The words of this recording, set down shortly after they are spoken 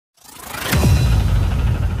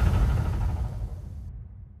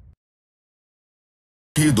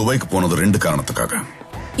விக்கி துபாய்க்கு போனது 2 காரணத்துக்காக.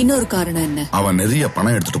 இன்னொரு காரணம் என்ன? அவன் நிறைய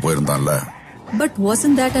பணம் எடுத்துட்டு போயிருந்தான்ல. But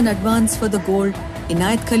wasn't that an advance for the gold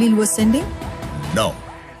Inayat Khalil was sending? No.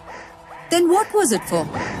 Then what was it for?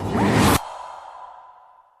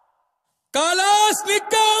 Kalas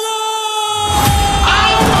Nikala!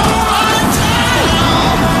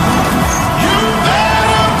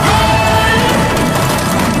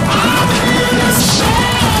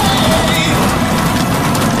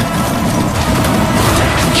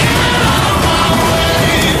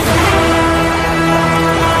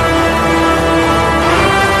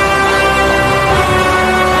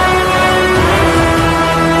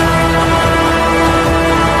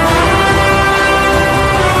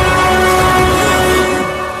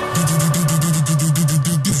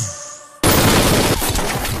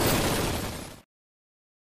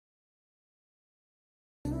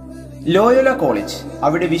 ലോയോല college.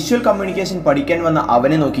 അവിടെ വിഷ്വൽ കമ്മ്യൂണിക്കേഷൻ പഠിക്കാൻ വന്ന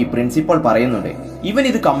അവനെ നോക്കി പ്രിൻസിപ്പൽ പറയുന്നുണ്ട്, ഇവൻ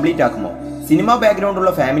ഇത് കംപ്ലീറ്റ് ആക്കുമോ? സിനിമ ബാക്ക്ഗ്രൗണ്ട്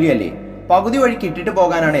ഉള്ള ഫാമിലി അല്ലേ, പകുതി വഴി കിട്ടിട്ട്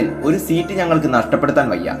പോകാനാണെങ്കിൽ ഒരു സീറ്റ് ഞങ്ങൾക്ക് നഷ്ടപ്പെടുത്താൻ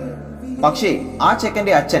വയ്യ. പക്ഷേ ആ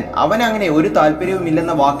ചെക്കന്റെ അച്ഛൻ അവൻ അങ്ങനെ ഒരു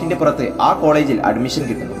താല്പര്യവുമില്ലെന്ന വാക്കിന്റെ പുറത്ത് ആ കോളേജിൽ അഡ്മിഷൻ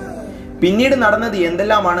കിട്ടുന്നു. പിന്നീട് നടന്നത്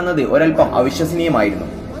എന്തെല്ലാമാണെന്നത് ഒരൽപ്പം അവിശ്വസനീയമായിരുന്നു.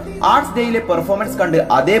 ആർട്സ് ഡേയിലെ പെർഫോമൻസ് കണ്ട്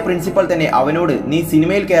അതേ പ്രിൻസിപ്പൽ തന്നെ അവനോട് നീ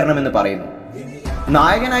സിനിമയിൽ കയറണമെന്ന് പറയുന്നു.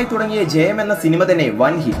 നായകനായി തുടങ്ങിയ ജയം എന്ന സിനിമ തന്നെ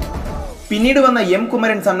വൻ ഹിറ്റ്. പിന്നീട് വന്ന M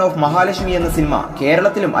Kumaran son of Mahalakshmi എന്ന സിനിമ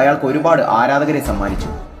കേരളത്തിലും അയാൾക്ക് ഒരുപാട് ആരാധകരെ സമ്മാനിച്ചു.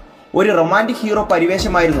 ഒരു റൊമാൻറ്റിക് ഹീറോ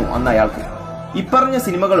പരിവേഷമായിരുന്നു അന്ന് അയാൾക്ക്. ഇപ്പറഞ്ഞ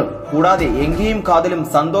സിനിമകളും കൂടാതെ എങ്കയും കാതലും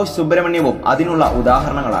സന്തോഷ് സുബ്രഹ്മണ്യവും അതിനുള്ള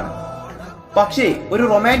ഉദാഹരണങ്ങളാണ്. പക്ഷേ ഒരു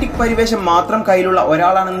റൊമാൻറ്റിക് പരിവേഷം മാത്രം കയ്യിലുള്ള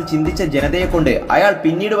ഒരാളാണെന്ന് ചിന്തിച്ച ജനതയെ കൊണ്ട് അയാൾ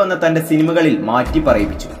പിന്നീട് വന്ന തന്റെ സിനിമകളിൽ മാറ്റി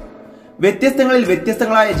പറയിപ്പിച്ചു. വ്യത്യസ്തങ്ങളിൽ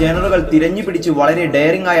വ്യത്യസ്തങ്ങളായ ജേണറുകൾ തിരഞ്ഞു പിടിച്ച് വളരെ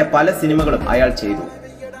ഡെയറിംഗ് ആയ പല സിനിമകളും അയാൾ ചെയ്തു.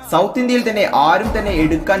 സൗത്ത് ഇന്ത്യയിൽ തന്നെ ആരും തന്നെ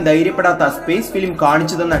എടുക്കാൻ ധൈര്യപ്പെടാത്ത സ്പേസ് ഫിലിം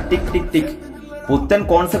കാണിച്ചു തന്ന ടിക് ടിക് ടിക്, പുത്തൻ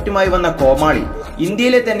കോൺസെപ്റ്റുമായി വന്ന കോമാളി,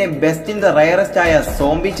 ഇന്ത്യയിലെ തന്നെ ബെസ്റ്റ് ഇൻ ദ റയറസ്റ്റ് ആയ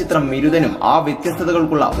സോംബി ചിത്രം മിരുതനും ആ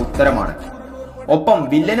വ്യത്യസ്തതകൾക്കുള്ള ഉത്തരമാണ്. ഒപ്പം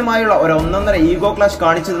വില്ലനുമായുള്ള ഒരു ഒന്നൊന്നര ഈഗോ ക്ലാഷ്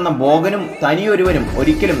കാണിച്ചു തന്ന ബോഗനും തനിയൊരുവനും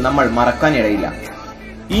ഒരിക്കലും നമ്മൾ മറക്കാനിടയില്ല.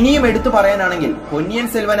 ഇനിയും എടുത്തു പറയാനാണെങ്കിൽ പൊന്നിയൻ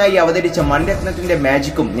സെൽവനായി അവതരിച്ച മണിരത്നത്തിന്റെ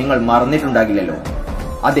മാജിക്കും നിങ്ങൾ മറന്നിട്ടുണ്ടാകില്ലല്ലോ.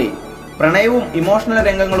 അതെ, പ്രണയവും ഇമോഷണൽ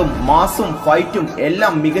രംഗങ്ങളും മാസും ഫൈറ്റും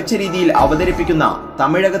എല്ലാം മികച്ച രീതിയിൽ അവതരിപ്പിക്കുന്ന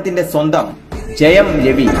തമിഴകത്തിന്റെ സ്വന്തം ജയം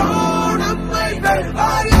രവി.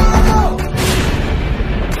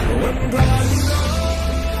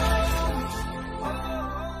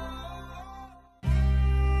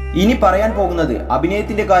 ഇനി പറയാൻ പോകുന്നത്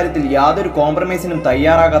അഭിനയത്തിന്റെ കാര്യത്തിൽ യാതൊരു കോംപ്രമൈസിനും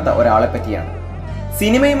തയ്യാറാകാത്ത ഒരാളെ പറ്റിയാണ്.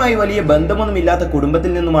 സിനിമയുമായി വലിയ ബന്ധമൊന്നുമില്ലാത്ത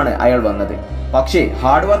കുടുംബത്തിൽ നിന്നുമാണ് അയാൾ വന്നത്. പക്ഷേ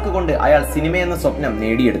ഹാർഡ് വർക്ക് കൊണ്ട് അയാൾ സിനിമ എന്ന സ്വപ്നം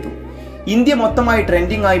നേടിയെടുത്തു. ഇന്ത്യ മൊത്തമായി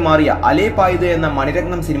ട്രെൻഡിംഗ് ആയി മാറിയ അലേ പായുധ എന്ന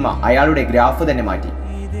മണിരത്നം സിനിമ അയാളുടെ ഗ്രാഫ് തന്നെ മാറ്റി.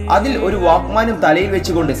 അതിൽ ഒരു വാക്മാനും തലയിൽ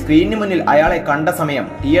വെച്ചുകൊണ്ട് സ്ക്രീനിന് മുന്നിൽ അയാളെ കണ്ട സമയം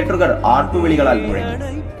തിയേറ്ററുകൾ ആർപ്പുവിളികളാൽ മുഴങ്ങി.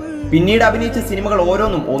 പിന്നീട് അഭിനയിച്ച സിനിമകൾ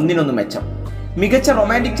ഓരോന്നും ഒന്നിനൊന്നും മെച്ചം. മികച്ച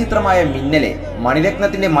റൊമാൻറ്റിക് ചിത്രമായ മിന്നലെ,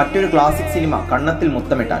 മണിരത്നത്തിന്റെ മറ്റൊരു classic cinema കണ്ണത്തിൽ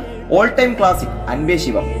മുത്തമിട്ടാൽ, all time classic അൻപേ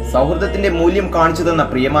ശിവം, സൗഹൃദത്തിന്റെ മൂല്യം കാണിച്ചു തന്ന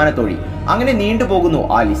പ്രിയമാന തൊഴി, അങ്ങനെ നീണ്ടുപോകുന്നു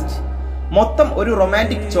ആ ലിസ്റ്റ്. മൊത്തം ഒരു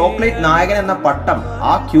റൊമാൻറ്റിക് ചോക്ലേറ്റ് നായകൻ എന്ന പട്ടം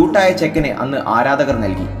ആ ക്യൂട്ടായ ചെക്കന് അന്ന് ആരാധകർ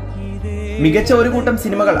നൽകി. മികച്ച ഒരു കൂട്ടം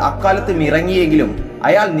സിനിമകൾ അക്കാലത്ത് ഇറങ്ങിയെങ്കിലും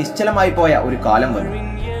അയാൾ നിശ്ചലമായി പോയ ഒരു കാലം വന്നു.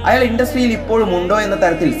 അയാൾ ഇൻഡസ്ട്രിയിൽ ഇപ്പോഴും ഉണ്ടോ എന്ന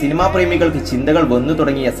തരത്തിൽ സിനിമാ പ്രേമികൾക്ക് ചിന്തകൾ വന്നു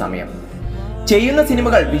തുടങ്ങിയ സമയം. ചെയ്യുന്ന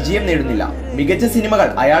സിനിമകൾ വിജയം നേടുന്നില്ല, മികച്ച സിനിമകൾ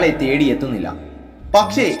അയാളെ തേടിയെത്തുന്നില്ല.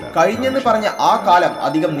 പക്ഷേ കഴിഞ്ഞെന്ന് പറഞ്ഞ ആ കാലം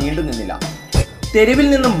അധികം നീണ്ടു നിന്നില്ല. തെരുവിൽ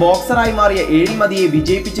നിന്നും ബോക്സറായി മാറിയ ഏഴിമതിയെ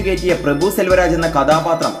വിജയിപ്പിച്ചു കയറ്റിയ പ്രഭു സെൽവരാജ് എന്ന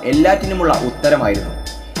കഥാപാത്രം എല്ലാറ്റിനുമുള്ള ഉത്തരമായിരുന്നു.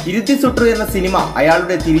 ഇരുത്തി സുട്രു എന്ന സിനിമ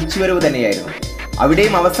അയാളുടെ തിരിച്ചുവരവ് തന്നെയായിരുന്നു.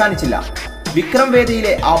 അവിടെയും അവസാനിച്ചില്ല. വിക്രം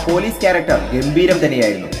വേദയിലെ ആ പോലീസ് ക്യാരക്ടർ ഗംഭീരം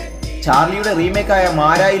തന്നെയായിരുന്നു. ചാർലിയുടെ റീമേക്കായ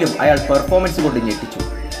മാരായിലും അയാൾ പെർഫോമൻസ് കൊണ്ട് ഞെട്ടിച്ചു.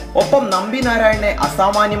 ഒപ്പം നമ്പി നാരായണനെ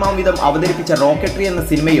അസാമാന്യമാം വിധം അവതരിപ്പിച്ച റോക്കറ്ററി എന്ന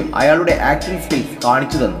സിനിമയും അയാളുടെ ആക്ടിംഗ് സ്കിൽസ്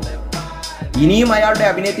കാണിച്ചു തന്നു. ഇനിയും അയാളുടെ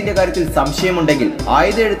അഭിനയത്തിന്റെ കാര്യത്തിൽ സംശയമുണ്ടെങ്കിൽ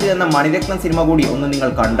ആയുധെഴുത്ത് എന്ന മണിരത്നം സിനിമ കൂടി ഒന്ന് നിങ്ങൾ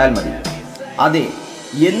കണ്ടാൽ മതി. അതെ,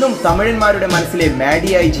 എന്നും തമിഴന്മാരുടെ മനസ്സിലെ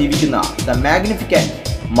മാഡിയായി ജീവിക്കുന്ന the മാഗ്നിഫിക്കന്റ്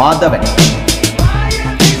Madhavan.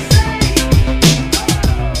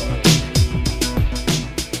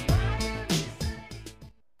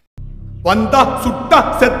 വന്ദ സുട്ട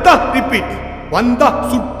സെത്ത repeat, വന്ദ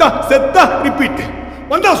സുട്ട സെത്ത repeat,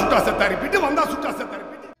 വന്ദ സുട്ട സെത്ത repeat, വന്ദ സുട്ട സെത്ത repeat.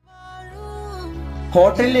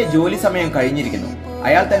 ഹോട്ടലിലെ ജോലി സമയം കഴിഞ്ഞിരിക്കുന്നു.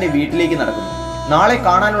 അയാൾ തന്റെ വീട്ടിലേക്ക് നടക്കുന്നു. നാളെ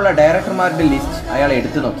കാണാനുള്ള ഡയറക്ടർമാരുടെ ലിസ്റ്റ് അയാൾ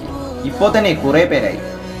എടുത്തു നോക്കി. ഇപ്പോൾ തന്നെ കുറെ പേരായി.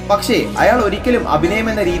 പക്ഷേ അയാൾ ഒരിക്കലും അഭിനയം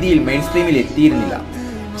എന്ന രീതിയിൽ മെയിൻ സ്ട്രീമിൽ എത്തിയിരുന്നില്ല.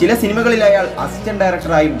 ചില സിനിമകളിൽ അയാൾ അസിസ്റ്റന്റ്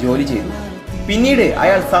ഡയറക്ടറായും ജോലി ചെയ്തു. പിന്നീട്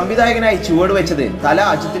അയാൾ സംവിധായകനായി ചുവടുവെച്ചത് തല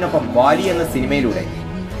അജിത്തിനൊപ്പം വാലി എന്ന സിനിമയിലൂടെ.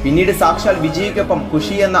 പിന്നീട് സാക്ഷാൽ വിജയ്ക്കൊപ്പം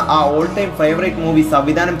ഖുഷി എന്ന ആ ഓൾ ടൈം ഫേവറേറ്റ് മൂവി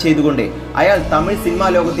സംവിധാനം ചെയ്തുകൊണ്ട് അയാൾ തമിഴ് സിനിമാ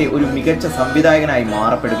ലോകത്തെ ഒരു മികച്ച സംവിധായകനായി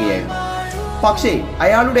മാറപ്പെടുകയായിരുന്നു. പക്ഷേ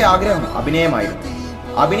അയാളുടെ ആഗ്രഹം അഭിനയമായിരുന്നു.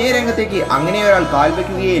 അഭിനയ രംഗത്തേക്ക് അങ്ങനെ ഒരാൾ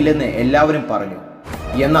കാൽവെക്കുകയില്ലെന്ന് എല്ലാവരും പറഞ്ഞു.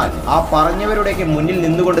 എന്നാൽ ആ പറഞ്ഞവരുടെയൊക്കെ മുന്നിൽ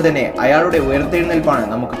നിന്നുകൊണ്ട് തന്നെ അയാളുടെ ഉയർത്തെഴുന്നേൽപ്പാണ്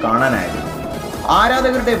നമുക്ക് കാണാനായത്.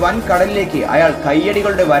 ആരാധകരുടെ വൻ കടലിലേക്ക് അയാൾ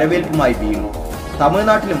കയ്യടികളുടെ വരവേൽപ്പുമായി വീണു.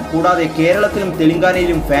 തമിഴ്നാട്ടിലും കൂടാതെ കേരളത്തിലും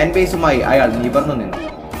തെലുങ്കാനയിലും ഫാൻ ബേസുമായി അയാൾ നിവർന്നു നിന്നു.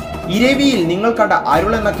 ഇരവിയിൽ നിങ്ങൾ കണ്ട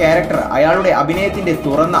അരുൾ എന്ന ക്യാരക്ടർ അയാളുടെ അഭിനയത്തിന്റെ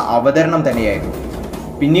തുറന്ന അവതരണം തന്നെയായിരുന്നു.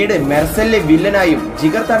 പിന്നീട് മെർസലിലെ വില്ലനായും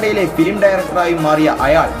ജിഗർ തണ്ടയിലെ ഫിലിം ഡയറക്ടറായും മാറിയ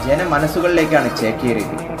അയാൾ ജനമനസ്സുകളിലേക്കാണ്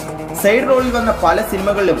ചേക്കേറിയത്. സൈഡ് റോളിൽ വന്ന പല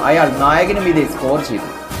സിനിമകളിലും അയാൾ നായകനും ഇതേ സ്കോർ ചെയ്തു.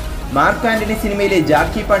 മാർക്ക് ആന്റണി സിനിമയിലെ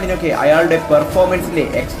ജാക്കി പാണ്ടിനൊക്കെ അയാളുടെ പെർഫോമൻസിന്റെ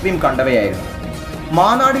എക്സ്ട്രീം കണ്ടവയായിരുന്നു.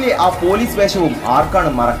 മാനാടിലെ ആ പോലീസ് വേഷവും ആർക്കാണ്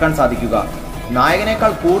മറക്കാൻ സാധിക്കുക?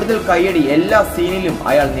 നായകനേക്കാൾ കൂടുതൽ കയ്യടി എല്ലാ സീനിലും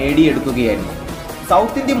അയാൾ നേടിയെടുക്കുകയായിരുന്നു.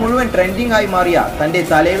 സൗത്ത് ഇന്ത്യ മുഴുവൻ ട്രെൻഡിംഗ് ആയി മാറിയ തന്റെ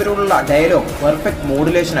തലവരോടുള്ള ഡയലോഗ് പെർഫെക്റ്റ്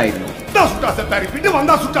മോഡുലേഷൻ ആയിരുന്നു.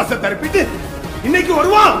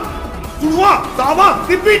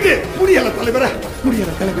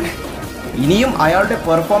 ഇനിയും അയാളുടെ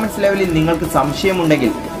പെർഫോമൻസ് ലെവലിൽ നിങ്ങൾക്ക്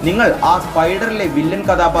സംശയമുണ്ടെങ്കിൽ നിങ്ങൾ ആ സ്പൈഡറിലെ വില്ലൻ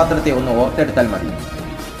കഥാപാത്രത്തെ ഒന്ന് ഓർത്തെടുത്താൽ മതി.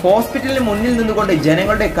 ഹോസ്പിറ്റലിന് മുന്നിൽ നിന്നുകൊണ്ട്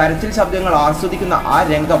ജനങ്ങളുടെ കരച്ചിൽ ശബ്ദങ്ങൾ ആസ്വദിക്കുന്ന ആ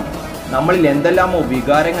രംഗം നമ്മളിൽ എന്തെല്ലാമോ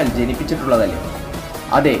വികാരങ്ങൾ ജനിപ്പിച്ചിട്ടുള്ളതല്ലേ?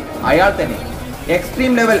 അതെ, അയാൾ തന്നെ.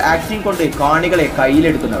 എക്സ്ട്രീം ലെവൽ ആക്ടിംഗ് കൊണ്ട് കാണികളെ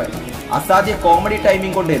കയ്യിലെടുക്കുന്നവൻ, അസാധ്യ കോമഡി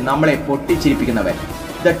ടൈമിംഗ് കൊണ്ട് നമ്മളെ പൊട്ടിച്ചിരിപ്പിക്കുന്നവൻ,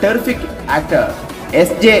 the terrific actor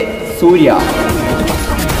SJ Surya.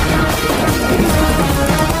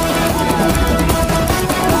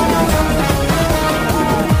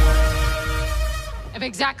 Of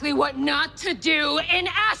exactly what not to do in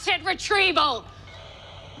asset retrieval.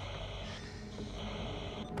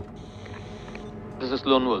 This is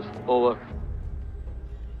Lone Wolf. Over.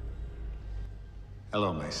 Hello,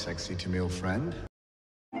 my sexy Tamil friend.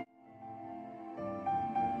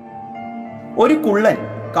 ഒരു കുള്ളൻ,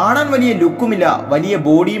 കാണാൻ വലിയ ലുക്കുമില്ല, വലിയ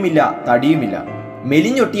ബോഡിയുമില്ല, തടിയുമില്ല,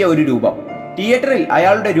 മെലിഞ്ഞൊട്ടിയ ഒരു രൂപം. തിയേറ്ററിൽ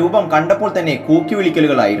അയാളുടെ രൂപം കണ്ടപ്പോൾ തന്നെ കൂക്കി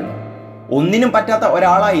വിളിക്കലുകളായിരുന്നു. ഒന്നിനും പറ്റാത്ത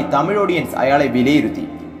ഒരാളായി തമിഴ് ഓഡിയൻസ് അയാളെ വിലയിരുത്തി.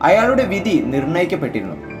 അയാളുടെ വിധി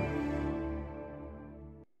നിർണയിക്കപ്പെട്ടിരുന്നു.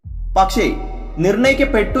 പക്ഷേ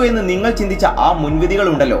നിർണയിക്കപ്പെട്ടു എന്ന് നിങ്ങൾ ചിന്തിച്ച ആ മുൻവിധികൾ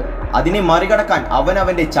ഉണ്ടല്ലോ, അതിനെ മറികടക്കാൻ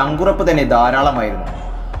അവന്റെ ചങ്കുറപ്പ് തന്നെ ധാരാളമായിരുന്നു.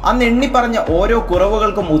 അന്ന് എണ്ണി പറഞ്ഞ ഓരോ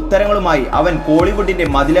കുറവുകൾക്കും ഉത്തരങ്ങളുമായി അവൻ കോളിവുഡിന്റെ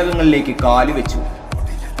മതിലകങ്ങളിലേക്ക് കാലുവെച്ചു.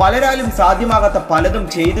 പലരാലും സാധ്യമാകാത്ത പലതും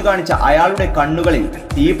ചെയ്തു കാണിച്ച അയാളുടെ കണ്ണുകളിൽ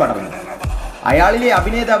തീ പടർന്നു. അയാളിലെ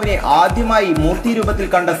അഭിനേതാവിനെ ആദ്യമായി മൂർത്തി രൂപത്തിൽ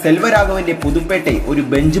കണ്ട സെൽവരാഘവന്റെ പുതുപ്പേട്ടെ ഒരു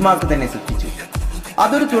ബെഞ്ച് മാർക്ക് തന്നെ സൃഷ്ടിച്ചു.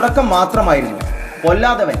 അതൊരു തുടക്കം മാത്രമായിരുന്നു.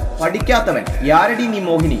 കൊല്ലാത്തവൻ, പഠിക്കാത്തവൻ, യാരടി നീ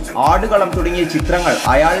മോഹിനി, ആടുകളം തുടങ്ങിയ ചിത്രങ്ങൾ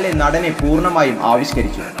അയാളിലെ നടനെ പൂർണ്ണമായും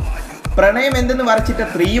ആവിഷ്കരിച്ചു. പ്രണയം എന്തെന്ന് വരച്ചിട്ട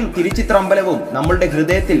സ്ത്രീയും തിരുച്ചിത്രമ്പലവും നമ്മളുടെ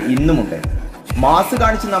ഹൃദയത്തിൽ ഇന്നുമുണ്ട്. മാസ്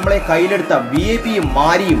കാണിച്ച് നമ്മളെ കയ്യിലെടുത്ത VIP-യും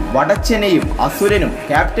മാരിയും വടച്ചെന്നയും അസുരനും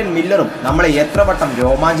ക്യാപ്റ്റൻ മില്ലറും നമ്മളെ എത്ര വട്ടം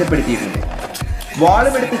രോമാഞ്ചപ്പെടുത്തിയിട്ടുണ്ട്.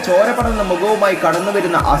 വാളുമെടുത്ത് ചോര പടർന്ന മുഖവുമായി കടന്നു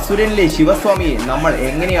വരുന്ന അസുരനിലെ ശിവസ്വാമിയെ നമ്മൾ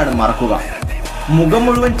എങ്ങനെയാണ് മറക്കുക? മുഖം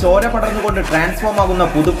മുഴുവൻ ചോര പടർന്നുകൊണ്ട് ട്രാൻസ്ഫോം ആകുന്ന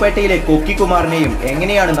പുതുപ്പേട്ടയിലെ കൊക്കിക്കുമാറിനെയും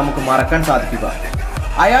എങ്ങനെയാണ് നമുക്ക് മറക്കാൻ സാധിക്കുക?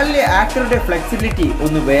 അയാളിലെ ആക്ടറുടെ ഫ്ലെക്സിബിലിറ്റി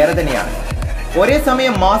ഒന്ന് വേറെ തന്നെയാണ്. ഒരേ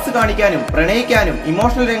സമയം മാസ് കാണിക്കാനും പ്രണയിക്കാനും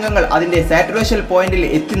ഇമോഷണൽ രംഗങ്ങൾ അതിന്റെ സാറ്റുറേഷൻ പോയിന്റിൽ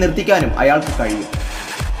എത്തി നിർത്തിക്കാനും അയാൾക്ക് കഴിയും.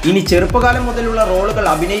 ഇനി ചെറുപ്പകാലം മുതലുള്ള റോളുകൾ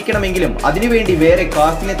അഭിനയിക്കണമെങ്കിലും അതിനുവേണ്ടി വേറെ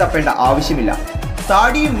കാസ്റ്റിനെ തപ്പേണ്ട ആവശ്യമില്ല.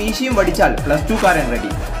 താടിയും മീശയും വടിച്ചാൽ +2കാരൻ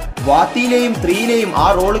റെഡി. വാത്തിയിലെയും 3യിലെയും ആ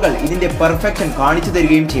റോളുകൾ ഇതിന്റെ പെർഫെക്ഷൻ കാണിച്ചു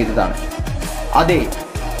തരികയും ചെയ്തതാണ്. അതെ,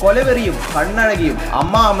 കൊലവെറിയും കണ്ണഴകിയും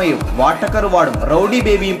അമ്മയും വാട്ടക്കറുവാടും റൗഡി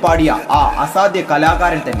ബേബിയും പാടിയ ആ അസാധ്യ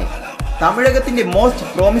കലാകാരൻ തന്നെ. തമിഴകത്തിന്റെ മോസ്റ്റ്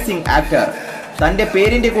പ്രോമിസിംഗ് ആക്ടർ. തന്റെ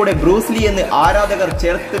പേരിന്റെ കൂടെ ബ്രൂസ് ലീ എന്ന് ആരാധകർ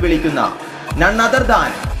ചേർത്ത് വിളിക്കുന്ന none other than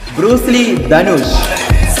Bruce Lee Dhanush.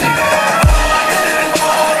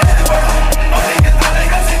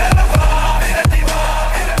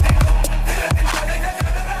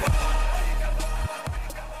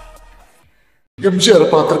 MGR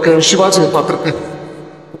பார்த்திருக்கேன், சிவாஜியை பார்த்திருக்கேன்,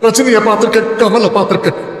 ரஜினியை பார்த்திருக்கேன், கமலை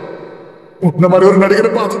பார்த்திருக்கேன். உன்ன மாதிரி ஒரு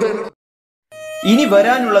நடிகரை பார்த்துட்டேன். ഇനി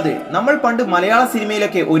വരാനുള്ളത് നമ്മൾ പണ്ട് മലയാള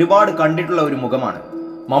സിനിമയിലൊക്കെ ഒരുപാട് കണ്ടിട്ടുള്ള ഒരു മുഖമാണ്.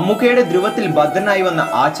 മമ്മൂക്കയുടെ ധ്രുവത്തിൽ ഭദ്രനായി വന്ന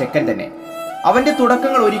ആ ചെക്കൻ തന്നെ. അവന്റെ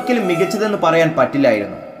തുടക്കങ്ങൾ ഒരിക്കലും മികച്ചതെന്ന് പറയാൻ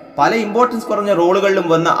പറ്റില്ലായിരുന്നു. പല ഇമ്പോർട്ടൻസ് കുറഞ്ഞ റോളുകളിലും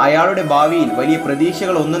വന്ന അയാളുടെ ഭാവിയിൽ വലിയ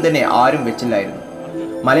പ്രതീക്ഷകൾ ഒന്നും തന്നെ ആരും വെച്ചില്ലായിരുന്നു.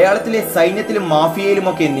 മലയാളത്തിലെ സൈന്യത്തിലും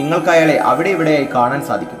മാഫിയയിലുമൊക്കെ നിങ്ങൾക്ക് അയാളെ അവിടെ ഇവിടെയായി കാണാൻ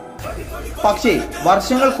സാധിക്കും. പക്ഷേ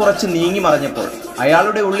വർഷങ്ങൾ കുറച്ച് നീങ്ങി മറഞ്ഞപ്പോൾ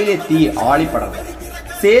അയാളുടെ ഉള്ളിലെ തീ ആളിപ്പടർന്നു.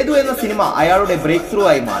 സേതു എന്ന സിനിമ അയാളുടെ ബ്രേക്ക് ത്രൂ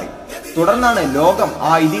ആയി മാറി. തുടർന്നാണ് ലോകം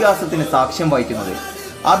ആ ഇതിഹാസത്തിന് സാക്ഷ്യം വഹിക്കുന്നത്.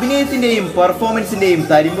 അഭിനയത്തിന്റെയും പെർഫോമൻസിന്റെയും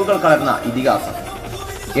തരിമ്പുകൾ കലർന്ന ഇതിഹാസം.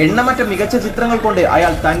 എണ്ണമറ്റ മികച്ച ചിത്രങ്ങൾ കൊണ്ട്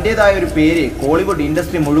അയാൾ തൻ്റെതായ ഒരു പേര് കോളിവുഡ്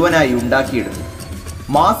ഇൻഡസ്ട്രി മുഴുവനായി ഉണ്ടാക്കിയെടുത്തു.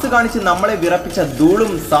 മാസ് കാണിച്ച് നമ്മളെ വിറപ്പിച്ച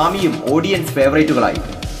ധൂളും സാമിയും ഓഡിയൻസ് ഫേവറേറ്റുകളായി.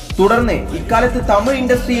 തുടർന്ന് ഇക്കാലത്ത് തമിഴ്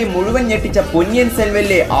ഇൻഡസ്ട്രിയെ മുഴുവൻ ഞെട്ടിച്ച പൊന്നിയൻ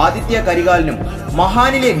സെൽവനിലെ ആദിത്യ കരികാലനും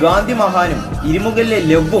മഹാനിലെ ഗാന്ധി മഹാനും ഇരുമുകലിലെ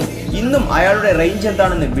ലവും ഇന്നും അയാളുടെ റേഞ്ച്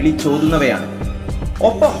എന്താണെന്ന് വിളിച്ചോതുന്നവയാണ്.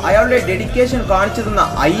 ഒപ്പം അയാളുടെ ഡെഡിക്കേഷൻ കാണിച്ചു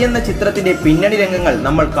തന്ന ഐ എന്ന ചിത്രത്തിന്റെ പിന്നണി രംഗങ്ങൾ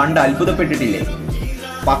നമ്മൾ കണ്ട് അത്ഭുതപ്പെട്ടിട്ടില്ലേ?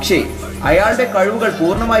 പക്ഷേ അയാളുടെ കഴിവുകൾ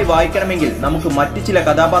പൂർണ്ണമായി വായിക്കണമെങ്കിൽ നമുക്ക് മറ്റു ചില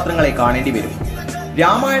കഥാപാത്രങ്ങളെ കാണേണ്ടി വരും.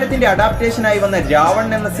 രാമായണത്തിന്റെ അഡാപ്റ്റേഷനായി വന്ന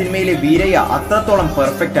രാവൺ എന്ന സിനിമയിലെ വീരയ്യ അത്രത്തോളം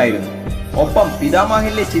പെർഫെക്റ്റ് ആയിരുന്നു. ഒപ്പം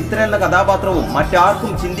പിതാമഹനിലെ ചിത്ര എന്ന കഥാപാത്രവും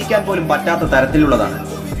മറ്റാർക്കും ചിന്തിക്കാൻ പോലും പറ്റാത്ത തരത്തിലുള്ളതാണ്.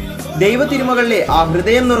 ദൈവത്തിരുമകളിലെ ആ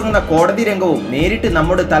ഹൃദയം നുറുങ്ങുന്ന കോടതി രംഗവും നേരിട്ട്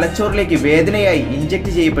നമ്മുടെ തലച്ചോറിലേക്ക് വേദനയായി ഇഞ്ചക്ട്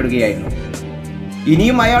ചെയ്യപ്പെടുകയായിരുന്നു.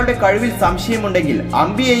 ഇനിയും അയാളുടെ കഴിവിൽ സംശയമുണ്ടെങ്കിൽ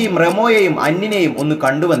അംബിയെയും റെമോയെയും അന്യനെയും ഒന്ന്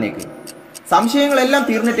കണ്ടുവന്നേക്ക്. സംശയങ്ങളെല്ലാം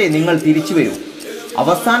തീർന്നിട്ടേ നിങ്ങൾ തിരിച്ചു വരൂ.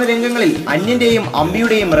 അവസാന രംഗങ്ങളിൽ അന്യന്റെയും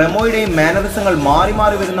അംബിയുടെയും റെമോയുടെയും മാനറിസങ്ങൾ മാറി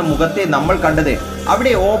മാറി വരുന്ന മുഖത്തെ നമ്മൾ കണ്ടത്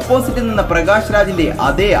അവിടെ ഓപ്പോസിറ്റ് നിന്ന പ്രകാശ് രാജിന്റെ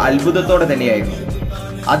അതേ അത്ഭുതത്തോടെ തന്നെയായിരുന്നു.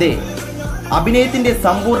 അതെ, അഭിനയത്തിന്റെ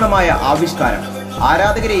സമ്പൂർണമായ ആവിഷ്കാരം.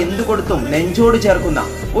 ആരാധകരെ എന്തു കൊടുത്തും നെഞ്ചോട് ചേർക്കുന്ന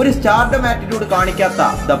ഒരു സ്റ്റാർഡം ആറ്റിറ്റ്യൂഡ്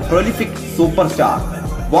കാണിക്കാത്ത the prolific super star.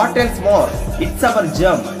 What else more? It's our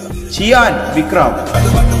ജം ചിയാൻ വിക്രം.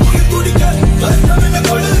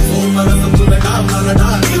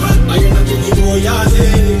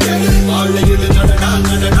 I